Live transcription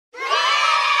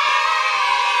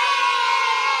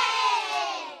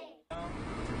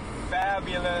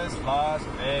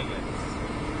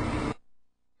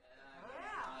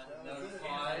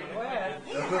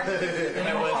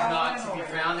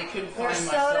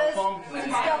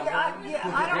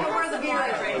I don't know where the beer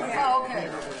is. Oh, okay.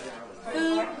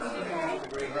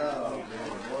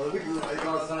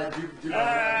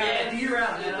 Yeah, do you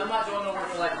around, man? I'm not going nowhere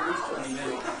for like at least 20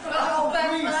 minutes. Oh,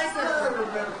 that's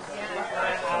nice.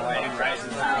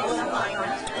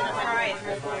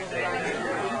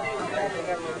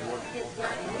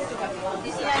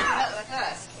 You see that with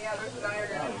us? Yeah, there's an iron.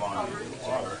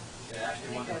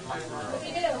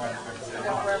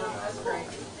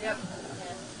 Yep.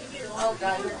 Oh,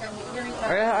 God, you're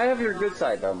I have your good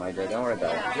side though, my dear. Don't worry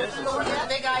about it. The one with the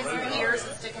big eyes and ears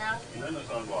that stick out.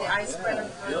 The eyes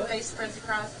spread, the face spreads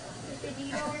across. I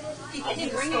can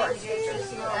bring it. That's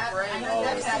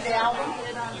the album.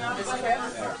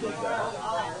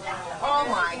 Oh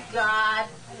my God!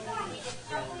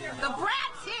 The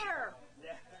Brat's here.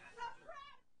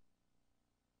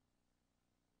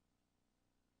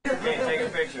 Take a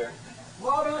picture.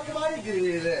 Well, how come I didn't get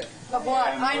any of that? the what?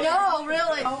 I know,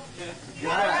 really.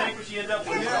 Yeah, take what she ended up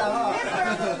with.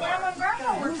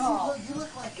 You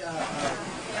look like The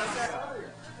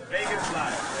Vegas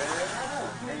life.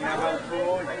 Hanging out by the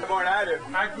pool. Good morning, I do.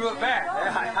 I grew it back.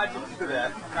 Yeah, how'd you do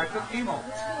that? I took chemo.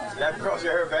 That girl's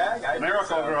your hair back?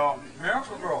 Miracle girl.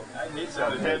 Miracle girl. I need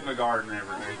some. Head in the garden and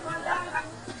everything.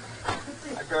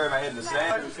 I bury my head in the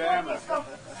sand.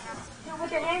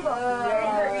 With your angle.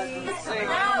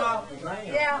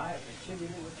 Yeah.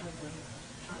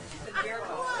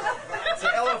 It's an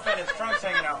elephant. Its trunk's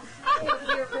hanging out. Get it.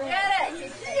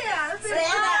 Yeah.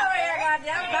 Stand up.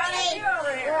 Bunny.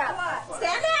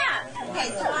 Stand up. Okay,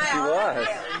 smile. She was.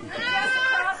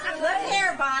 Look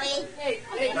here, Bonnie. Hey,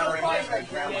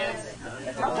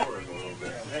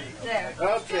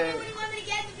 Okay.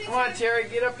 Come on, Terry,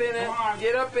 get up in it.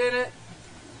 Get up in it.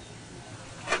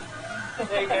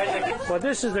 Hey, guys. Well,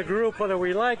 this is the group whether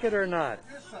we like it or not.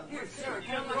 And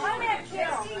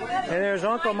there's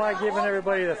Uncle Mike giving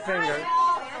everybody the finger.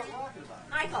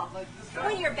 Michael,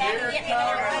 put your back and get me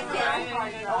there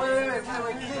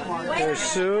right There's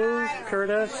Sue,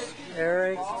 Curtis,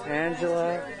 Eric,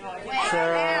 Angela,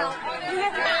 Sarah.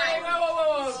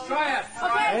 Try it.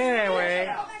 Anyway,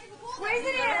 squeeze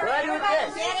it in. Ready with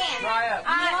this? Get in. Try it.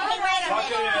 Hey, wait a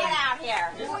minute. Get out here.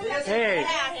 hey, Get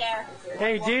out here.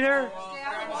 hey, Dieter.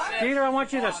 Dieter, I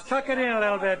want you to tuck it in a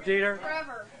little bit, Dieter.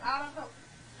 Forever. Out of the...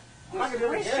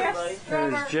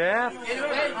 There's Jeff.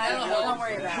 Don't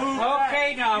worry about it.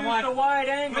 Okay, now I want a wide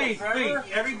angle. Please,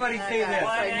 everybody say this.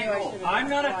 I'm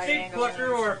not a fig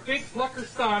plucker or a fig plucker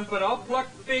son, but I'll pluck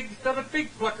figs till the fig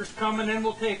pluckers come and then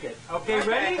we'll take it. Okay,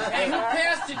 ready? Hey, who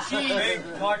passed the cheese? Big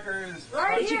pluckers.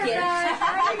 Right here, guys.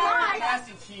 Passed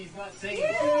the cheese, not singing.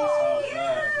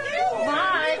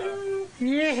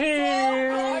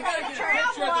 Yeah. I gotta get a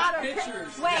picture of the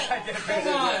pictures. Wait.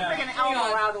 Come on. Freaking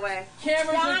elbow out of the way.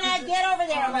 Cameras Donna, get over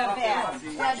there a little bit.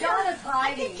 Yeah, Donna's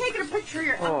hiding. Taking a picture of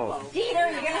your Oh.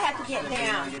 Dieter, you're going to have to get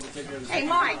down. Hey,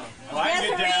 Mike.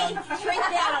 Desiree, shrink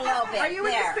down a little bit. Are you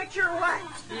in this picture or what?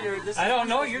 I don't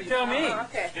know. You tell me.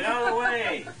 Okay. Get out of the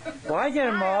way. Well, I get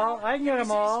them all. I can get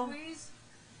them all.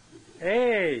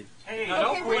 Hey. Hey,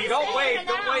 don't wave. Don't wave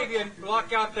and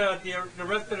block out the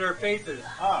rest of their faces.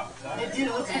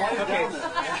 Okay.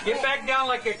 Get back down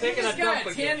like you're taking a dump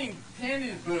again.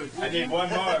 Tanning boots. I need one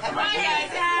more.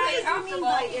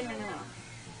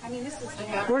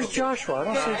 Where's Joshua? I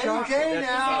don't see Joshua. Okay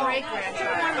now. Oh,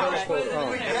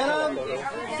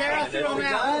 Sarah threw them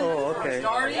out. oh okay.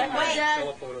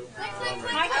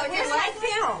 Michael, just like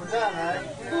film.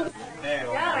 You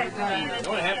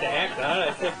don't have to act on it.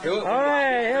 I said do it. All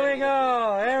right, here we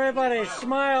go. Everybody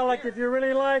smile like if you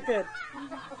really like it.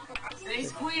 Stay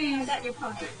squeezed.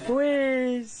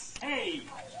 Squeeze. Hey.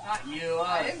 Not you,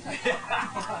 us.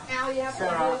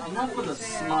 Sarah, enough with a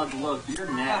smug look.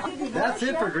 You're nasty. That's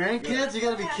it for grandkids? You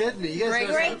gotta be kidding me. You guys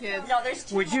Great. No, there's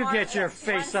two Would you more. get your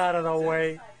face out of the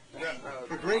way?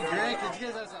 For great grandkids, you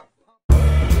guys have some.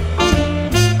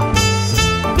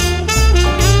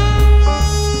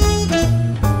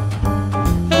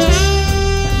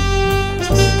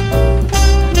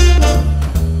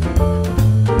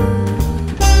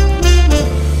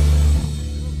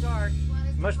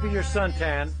 Must be your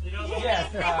suntan.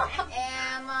 Yes.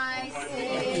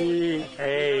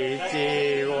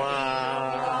 E-A-T-Y.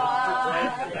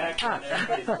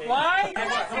 Why?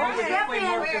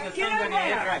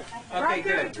 Right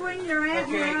there between your hands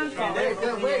and your arms.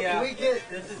 Wait, can we get...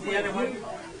 This is the other one.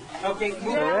 Okay,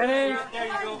 move Ready? There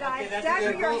you go. Okay, that's Stack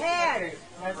good. of your head.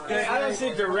 That's good. I don't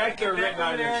see director written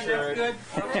on your That's shirt. good.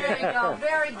 There you go.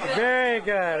 Very good. Very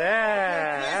good. Please,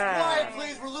 Yeah. quiet,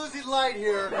 please. We're losing light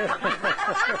here.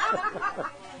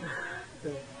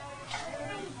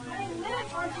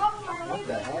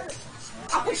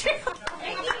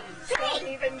 Don't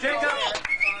even Jacob.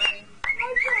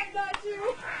 I tried not to.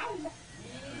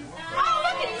 Oh,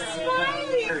 look at him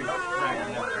smiling.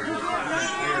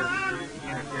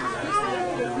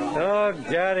 Oh,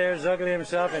 God, there's ugly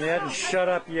himself, and he hadn't shut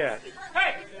up yet.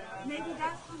 Hey.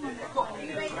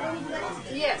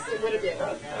 Yes, it would have been.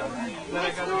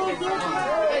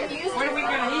 What are we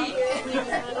gonna eat?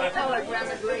 I felt like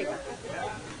Grandma Grape.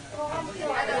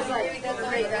 That was like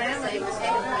great. That's like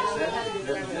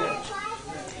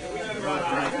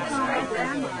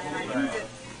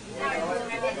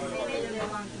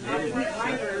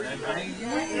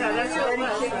yeah, that's what it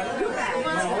was.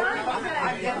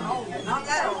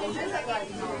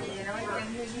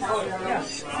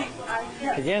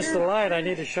 Against the light, I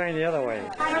need to shine the other way.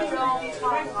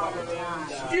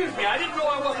 Excuse me, I didn't know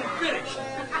I wasn't finished.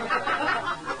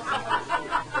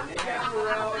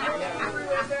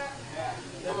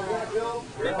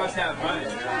 They must have money.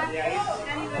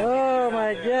 Oh,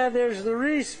 my God, there's the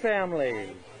Reese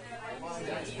family.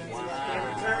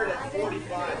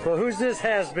 Well, who's this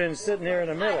has-been sitting here in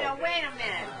the middle? Now, wait a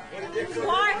minute.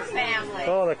 Clark family.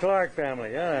 Oh, the Clark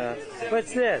family. Yeah.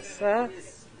 What's this, huh?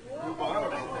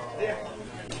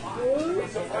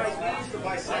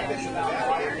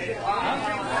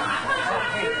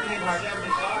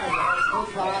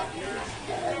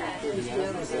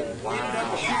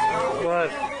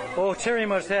 What? Oh, Terry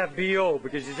must have B.O.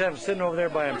 because he's sitting over there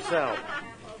by himself.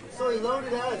 So he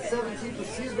loaded out at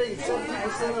 17%. He's making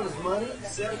 17% of his money.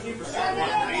 17%.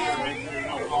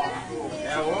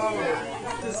 Yeah,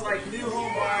 whoa. Just like new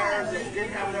home buyers that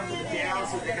didn't have enough of the down,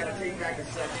 so they had to take back a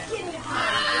second. He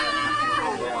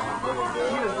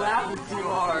was laughing too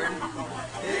hard.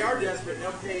 They are desperate.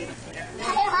 They'll pay.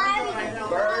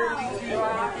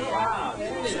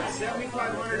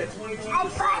 $7,500 at 22%. I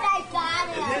thought I got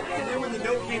it. And then when the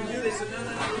note came due, they said, no,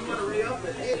 we want to re-up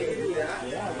it. Hey, they can do that.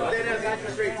 But then as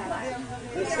interest rates,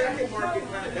 the second market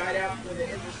kind of died out when the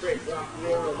interest rate dropped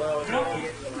real low.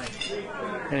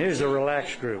 And here's the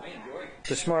relaxed group.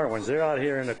 The smart ones. They're out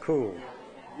here in the cool.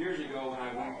 Years ago, when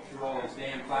I went through all those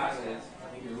damn classes,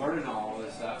 you're learning all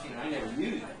this stuff. I never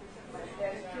used it.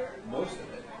 Most of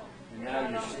it. And now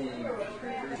you're seeing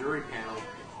the jury panel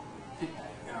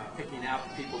picking out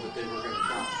the people that they were going to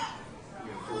dump,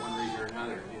 for one reason or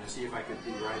another. See if I could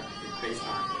be right based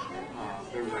on.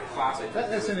 There was a class I took.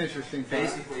 That's an interesting thing.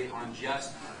 Basically on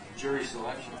just jury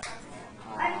selection.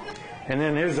 And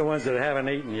then here's the ones that haven't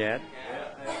eaten yet.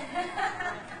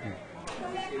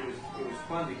 It was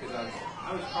fun because I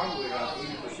was probably about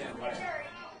 80% right.